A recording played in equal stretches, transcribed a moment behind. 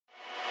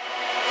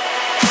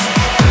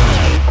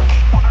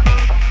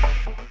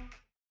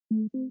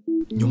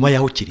nyuma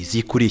yaho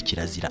kiriziye kuri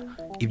kirazira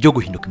ibyo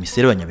guhinduka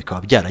imiserebanya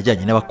bikaba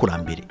byarajyanye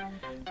n'abakurambere.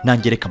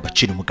 Nanjye reka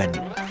mbacira umugani.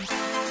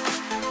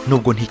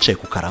 Nubwo nticaye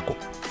ku karago,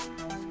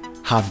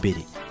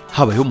 hambere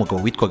habayeho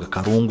umugabo witwaga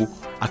Karungu,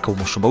 akaba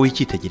umushumba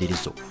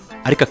w'icyitegererezo,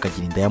 ariko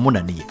akagira inda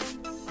yamunaniye.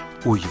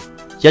 Uyu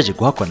yaje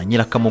guhakwana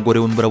nyirakamugore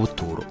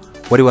w'imburabuturo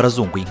wari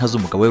warazunguye inka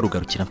z'umugabo we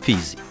Rugarukira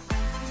Mfizi.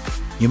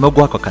 Nyuma yo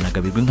guhakwa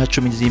akanagabirwa inka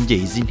 10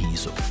 z'imbyeyi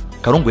z'intizo,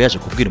 Karungu yaje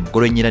kubwira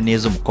umugore we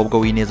Nyiraneza, umukobwa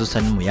w'Ineza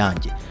usa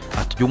n'umuyange,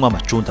 ati ujye unywa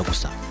amacunda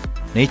gusa,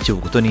 naho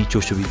ikivuguto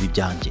n'icyushyu bibi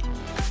byanjye.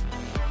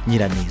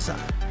 Nyiraneza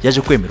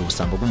yaje kwemera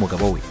ubusambo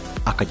bw'umugabo we,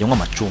 akajya anywa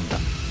amacunda,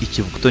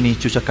 ikivuguto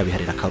n'icyushyu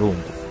akabiharira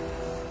Karungu.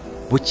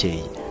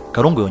 Bukeye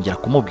Karungu yongera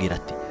kumubwira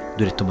ati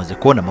dore tumaze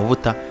kubona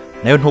amavuta,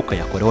 nayo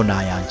ntukayakoreho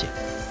n'ayanjye.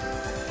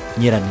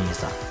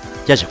 Nyiraneza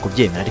yaje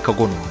kubyemera ariko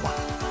agononwa.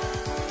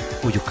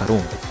 Uyu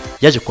Karungu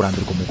yaje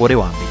kurambirwa umugore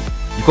wa mbere,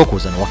 niko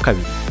kuzana wa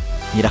kabiri,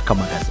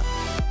 Nyirakamagaza.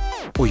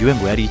 Uyu we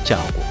ngo yari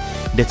icyago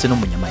ndetse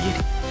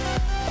n'umunyamayeri.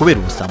 Kubera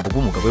ubusambo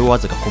bw'umugabo we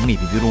wazaga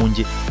kumwiba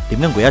ibirunge,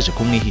 rimwe ngo yaje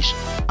kumwihisha,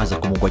 aza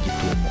kumugwa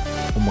gitumo,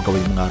 umugabo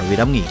y'umwaro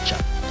biramwica,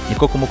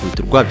 niko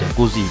kumukubita urwabya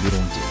rwuzuye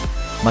ibirunge.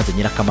 Maze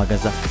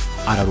Nyirakamagaza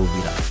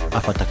ararubira,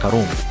 afata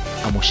Karungu,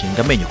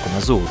 amushinga amenyo ku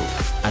mazuru,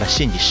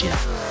 arashingishira,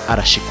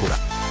 arashikura,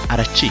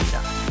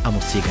 aracira,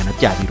 amusigana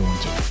bya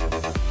birunge.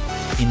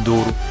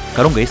 Induru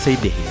Karungu yahise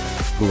ayidehera,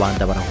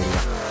 rubanda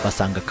barahurura,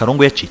 basanga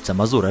Karungu yacitse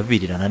amazuru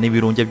avirirana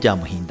n'ibirunge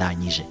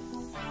byamuhindanyije.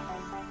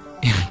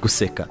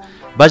 Guseka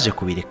baje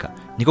kubireka,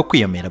 niko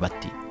kwiyamera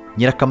bati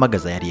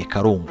Nyirakamagaza yariye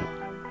Karungu,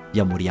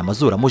 yamuriye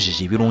amazuru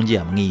amujije ibirunge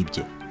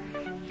yamwibye.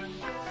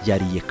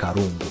 Yariye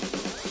Karungu.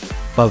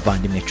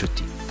 Bavandimwe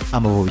nshuti,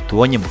 Amavubi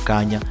tubonye mu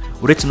kanya,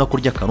 uretse no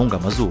kurya Karungu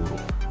amazuru,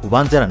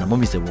 ubanze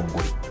yaranamumize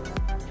bunguri.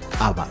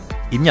 Aba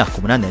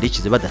imyaka 8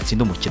 yarikize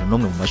badatsinda umukino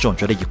n'umwe mu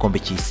majonjora y'igikombe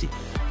cy'isi.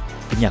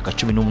 Imyaka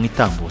 11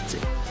 itambutse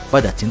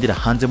badatsindira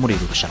hanze muri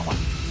iri rushanwa.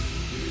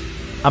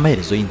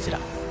 Amaherezo y'inzira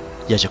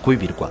yaje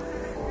kubibirwa,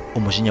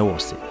 umujinya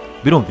wose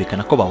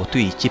birumvikana ko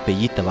bahutuye ikipe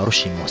yita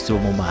barushimusi bo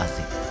mu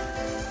mazi.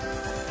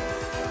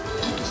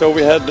 So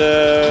we had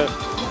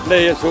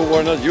players who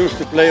were not used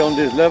to play on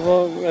this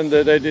level and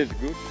they did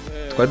good.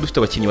 Twari dufite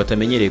abakinnyi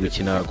batamenyereye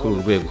gukina kuri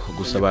uru rwego,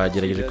 gusa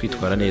bagerageje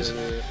kwitwara neza.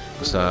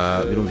 Gusa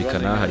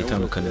birumvikana hari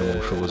itandukaniro mu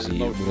bushobozi,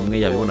 buri umwe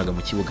yabibonaga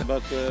mu kibuga.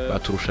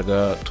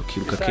 Baturushaga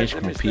tukiruka kenshi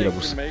ku mupira,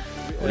 gusa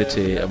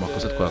uretse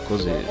amakosa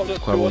twakoze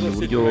twabonye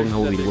uburyo nka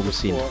bubiri bwo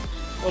gutsinda.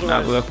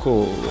 Navuga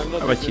ko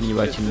abakinnyi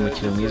bakinnye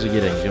umukino mwiza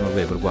ugereranyije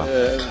n'urwego rwabo.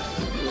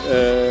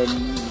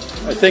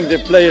 I think the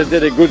players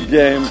did a good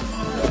game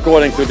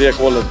according to their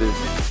qualities.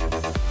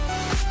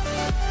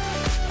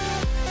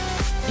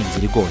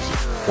 Inzira igoye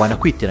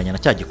wanakwitiranya na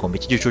cya gikombe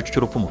cy'igicucu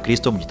cy'urupfu mu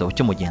Kristo mu gitabo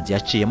cy'umugenzi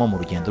yaciyemo mu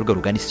rugendo rwe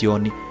rugana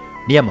Siyoni,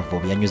 niyo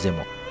Amavubi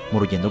yanyuzemo mu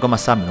rugendo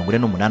rw'amasaha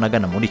 48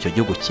 agana muri icyo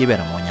gihugu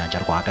kibera mu nyanja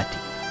rwagati.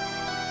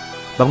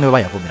 Bamwe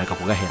bayavumiraga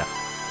kugahera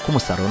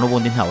k'umusaruro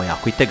n'ubundi ntawe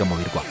yakwitega mu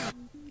birwa.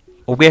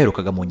 Ubwo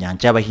yaherukaga mu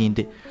nyanja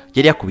y'Abahinde,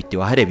 yari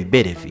yakubitiwe ahareba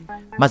Iberevi,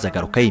 maze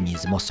agaruka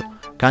yimyiza imoso,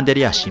 kandi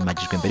yari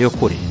yashimagijwe mbere yo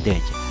kurira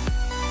indege.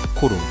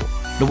 Kuri ubu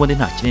n'ubundi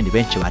nta kinini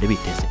benshi bari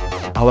biteze,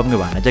 aho bamwe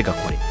banajyaga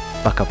kure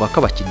bakavuga ko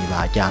abakinnyi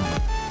bajyanwe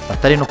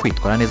batari no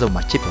kwitwara neza mu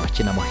makipe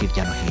bakinamo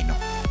hirya no hino.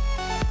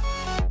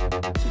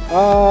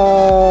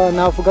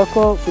 Navuga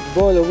ko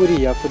football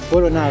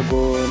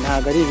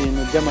ntago ari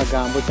ibintu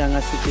by'amagambo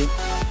cyangwa se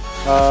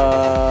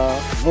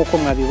nk'uko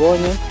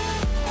mwabibonye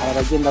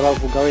abagenda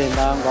bavuga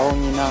wenda ngaho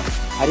nyina,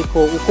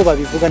 ariko uko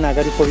babivuga ntago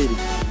ariko biri.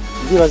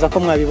 Ndibaza ko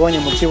mwabibonye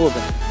mu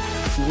kibuga.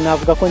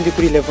 Navuga ko ndi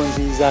kuri level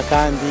nziza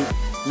kandi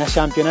na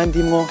championnat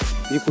ndimo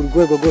iri ku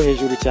rwego rwo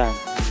hejuru cyane.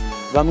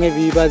 Bamwe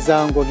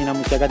bibaza ngo nkina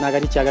mu cyaga ntago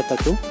ari cya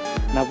gatatu.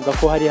 Navuga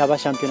ko hari haba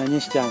championnat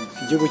nyinshi cyane.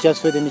 Igihugu cya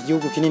Sweden ni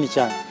igihugu kinini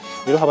cyane,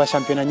 rero haba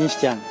championnat nyinshi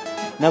cyane.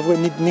 Navuga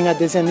ni nka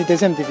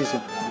deuxième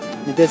division.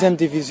 Ni deuxième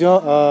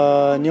division,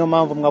 niyo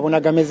mpamvu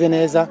mwabonaga meze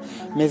neza.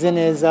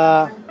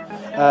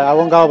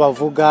 Abo ngabo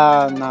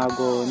bavuga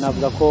nago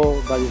navuga ko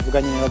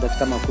babivuga nyine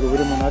badafite amakuru.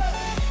 Buri muntu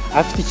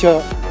afite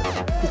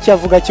icyo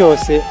avuga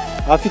cyose,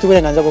 afite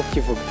uburenganzira bwo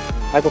kukivuga,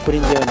 ariko kuri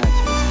njyewe nta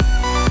kibazo.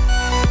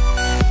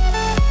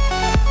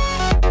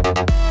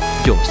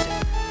 Byose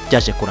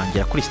byaje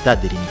kurangira kuri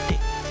stade Limite.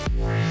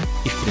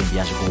 Ifirimbi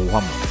yaje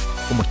guhuhamo,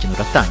 umukino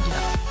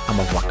uratangira.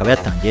 Amavubi akaba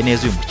yatangiye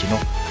neza uyu mukino,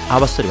 aho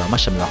abasore ba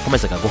mashami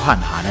bakomezaga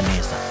guhanahana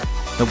neza,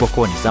 nubwo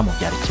kubona izamu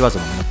byari ikibazo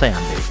mu minota ya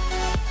mbere.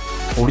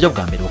 Uburyo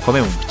bwa mbere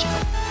bukomeye mu mukino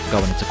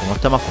bwabonetse ku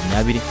minota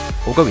 20,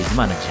 ubwo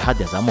Bizimana Jihad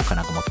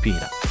yazamukanaga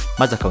umupira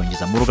maze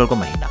akawinjiza mu rugo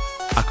rw'amahina,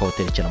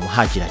 akawuterekera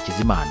Muhajiri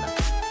Hakizimana,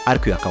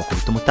 ariko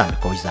yakawukubita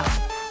umutambiko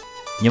w'izamu.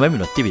 Nyuma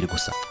y'iminota 2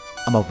 gusa,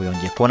 Amavubi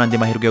yongeye kubona andi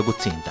mahirwe yo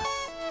gutsinda,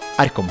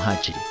 ariko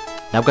Muhajiri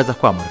nabwo aza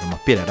kwamurira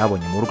umupira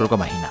yarabonye mu rugo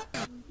rw'amahina.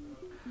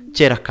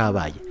 Kera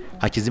kabaye,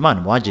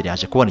 Hakizimana Muhajiri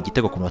yaje kubona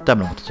igitego ku minota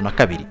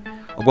 32,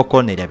 ubwo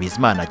corner ya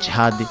Bizimana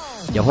Jihad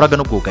yahuraga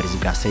n'ubwugarizi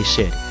bwa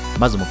Seychelles,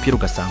 maze umupira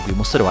ugasanga uyu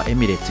musore wa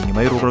Emirates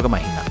nyuma y'urugo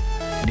rw'amahina.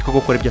 Niko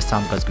gukora ibyo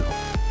asanzwe azwiho,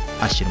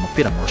 ashyira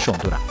umupira mu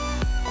rushundura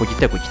ku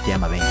gitego giteye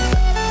amabengeza.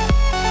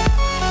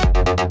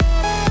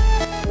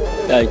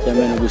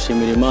 Cyane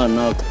gushimira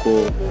Imana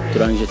kuko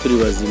turangije turi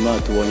bazima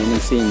tubonye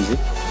n'intsinzi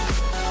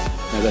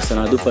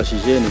Nyagasani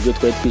adufashije nibyo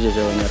twari twijeje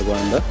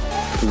abanyarwanda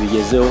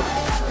tubigezeho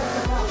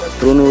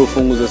runo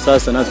rufunguzo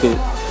sasa natwe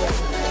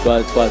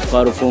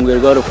twarufunguye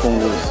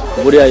rwarufunguzo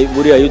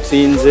buriya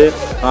yutsinze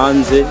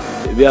hanze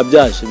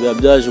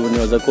biyabyaje ubu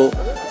nibaza ko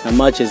na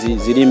match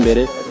ziri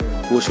imbere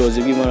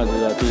ubushobozi bw'Imana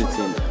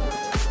tuzatsinda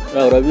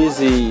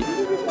urabizi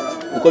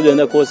uko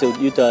byenda kose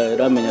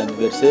utaramenya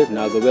adversaire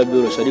ntago biba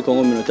byoroshye ariko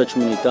nko minota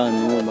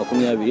 15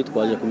 20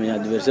 twaje kumenya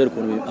adversaire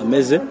ukuntu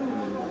ameze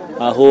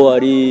aho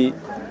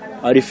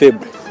ari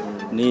faible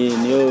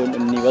niyo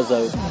nibaza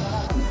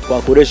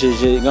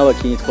twakoresheje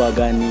nk'abakinyi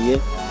twaganiye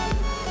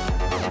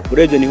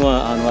urebye niho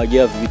ahantu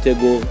hagiye hava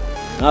ibitego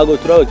ntago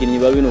turi abakinyi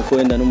babi nuko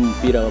wenda no mu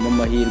mupira bama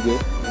amahirwe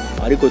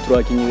ariko turi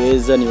abakinyi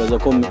beza nibaza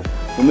ko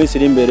mu minsi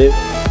iri imbere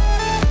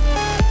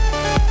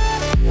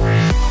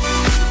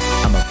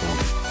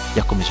Amavubi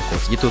yakomeje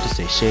kotsa igitutu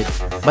Seychelles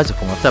maze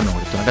ku minota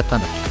 36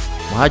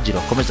 Muhajiri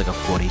wakomezaga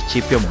kugora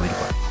ikipe yo mu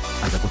birwa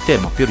aza gutera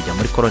umupira ujya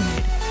muri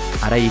koroneri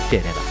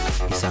arayiterera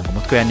isanga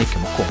umutwe ya Nick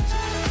Mukunzi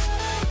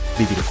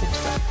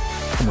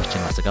 2-0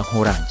 umukino wasaga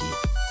nk'urangiye.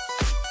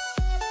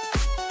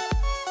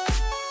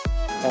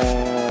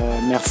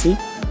 Merci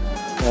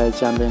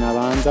cyambe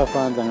nabanza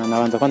kwanza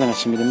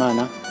ngashimira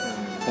Imana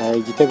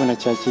igitego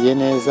nacyakiriye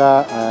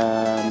neza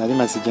nari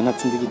maze igihe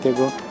natsinda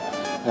igitego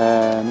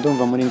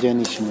ndumva muri ngiye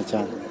nishimye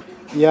cyane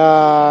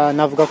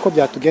navuga ko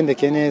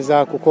byatugendekeye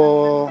neza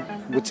kuko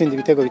gutsinda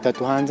ibitego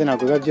bitatu hanze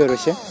ntabwo biba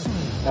byoroshye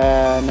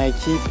na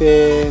ekipe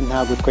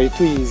ntabwo twari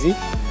tuyizi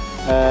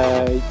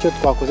icyo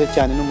twakoze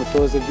cyane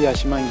n'umutoza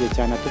byashimangiye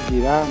cyane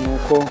atubwira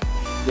nuko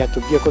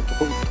yatubwiye ko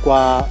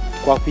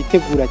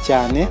twakwitegura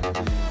cyane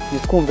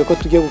nitwumve ko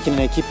tugiye gukina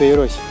na ekipe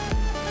yoroshye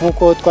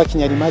nkuko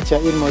twakinya match ya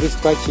Maurice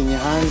twakinye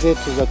hanze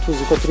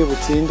tuzi ko turi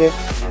butsinde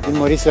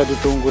Maurice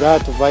radutungura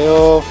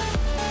tuvayo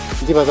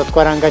ndibaza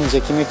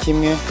twaranganyije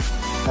kimwe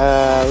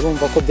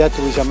urumva ko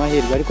byatubuje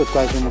amahirwe ariko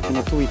twaje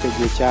umukino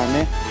tuwiteguye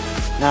cyane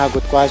ntago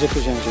twaje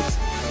tujenjetse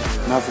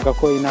navuga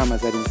ko inama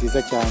zari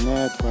nziza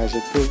cyane twaje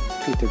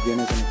twiteguye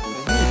neza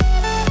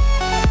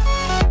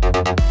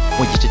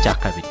mu gice cya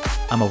kabiri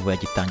Amavubi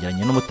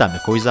yagitangiranye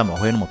n'umutambiko w'izamu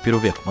wahuye n'umupira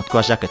uvuye ku mutwe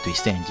wa Jacques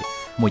Tuyisenge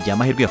mu gihe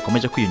amahirwe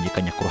yakomeje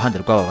kwiyungikanya ku ruhande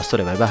rw'aba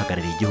basore bari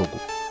bahagarariye igihugu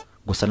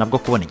gusa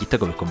nabwo kubona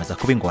igitego bikomeza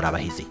kuba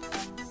ingorabahizi.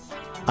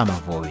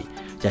 Amavubi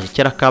yaje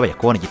kera kabaye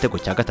kubona igitego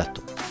cya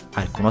gatatu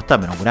ari ku minota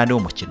 80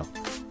 w'umukino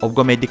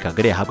ubwo Medi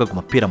Kagere yahabwaga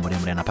umupira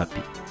muremure na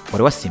Papi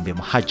wari wasimbiye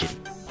Muhajiri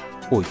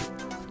uyu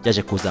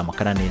yaje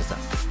kuzamukana neza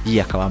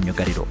yiyakaba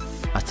myugariro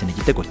atsinda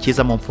igitego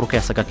cyiza mu mfuruka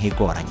yasaga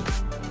nk'igoranye.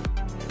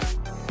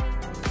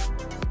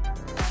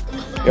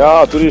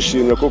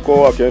 Turishimye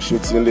kuko akenshi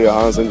utsindiye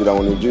hanze ngira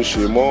ngo ni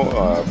ibyishimo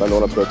kandi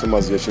ubona twari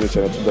tumaze igihe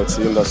cyane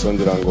tudatsinda so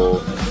ngira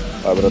ngo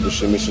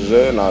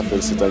biradushimishije na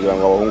felicita ngira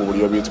ngo abahungu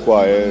uburyo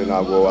bitwaye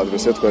ntabwo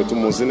adversaire twari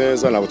tumuzi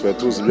neza ntabwo twari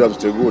tuzi ibyo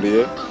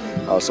duteguriye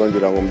so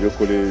ngira ngo mu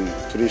by'ukuri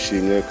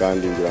turishimye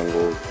kandi ngira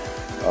ngo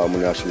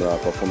umuntu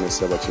yashimira performance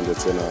y'abakinnyi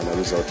ndetse na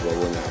result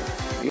babonye.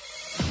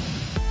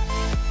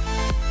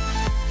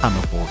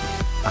 Amavubi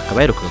akaba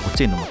yaherukaga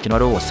gutsinda umukino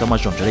wari wose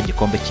w'amajonjora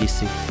y'igikombe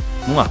cy'isi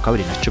mu mwaka wa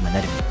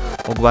 2011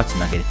 ubwo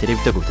batsindaga Eritrea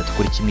ibitego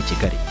 3-1 i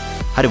Kigali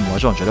hari mu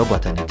majonjora yo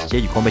guhatanira itike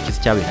y'igikombe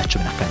cy'isi cya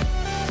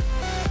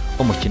 2014.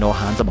 Umukino wo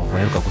hanze Amavubi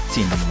yaheruka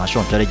gutsinda mu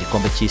majonjora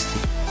y'igikombe cy'isi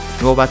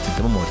niwo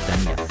batsinzemo mu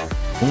Mauritania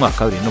mu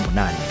mwaka wa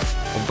 2008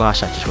 ubwo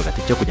hashakishwaga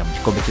itike yo kujya mu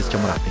gikombe cy'isi cyo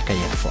muri Afurika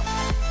y'Epfo.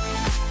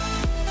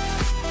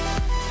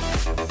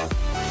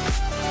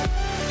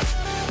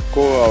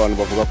 Ko abantu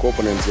bavuga ko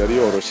opponent yari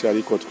yoroshye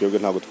ariko twebwe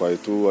ntabwo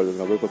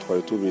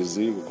twari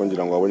tubizi kuko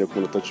ngira ngo abonye ku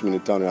minota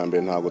 15 ya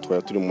mbere ntabwo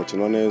twari turi mu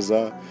mukino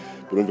neza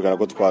birumvikana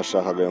ko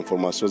twashakaga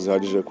information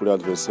zihagije kuri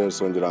adversaire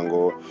so ngira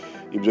ngo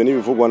ibyo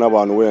nibivugwa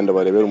n'abantu wenda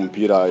barebera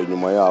umupira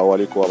inyuma yawo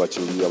ariko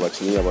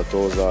abakinnyi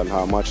abatoza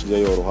nta match ijya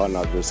yoroha na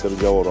adversaire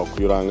ujya woroha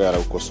kuyuranga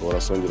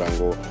yaragukosora so ngira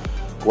ngo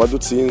kuba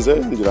dutsinze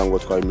ngira ngo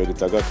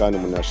twabimeritaga kandi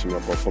umuntu yashimira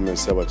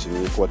performance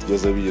y'abakinnyi ko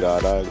batigeze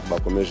birara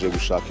bakomeje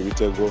gushaka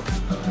ibitego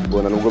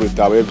ubona nubwo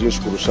bitabaye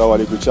byinshi kurushaho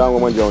ariko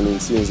cyangwa ngira ngo ni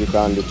intsinzi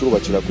kandi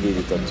turubakira kuri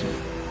bitatu.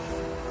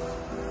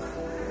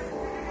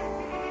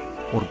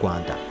 U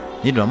Rwanda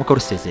niruramuka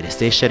rusezereye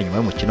Seychelles nyuma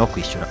y'umukino wo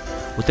kwishyura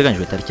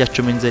uteganyijwe tariki ya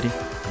 10 Nzeri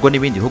ubwo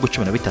n'ibindi bihugu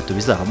 13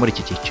 bizava muri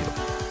iki cyiciro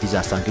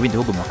bizasanga ibindi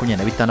bihugu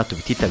 26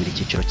 bititabira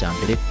icyiciro cya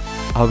mbere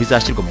aho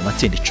bizashyirwa mu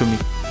matsinda 10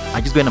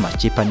 agizwe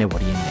n'amakipe 4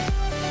 buri imwe.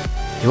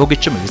 Ibihugu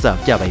 10 bizaba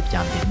byabaye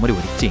ibya mbere muri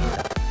buri tsinda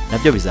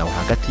nabyo bizaba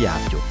hagati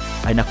yabyo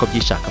ari nako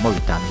byishakamo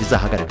 5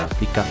 bizahagararira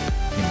Afurika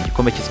mu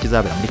gikombe cy'isi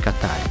kizabera muri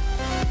Qatar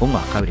mu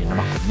mwaka wa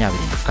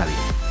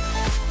 2022.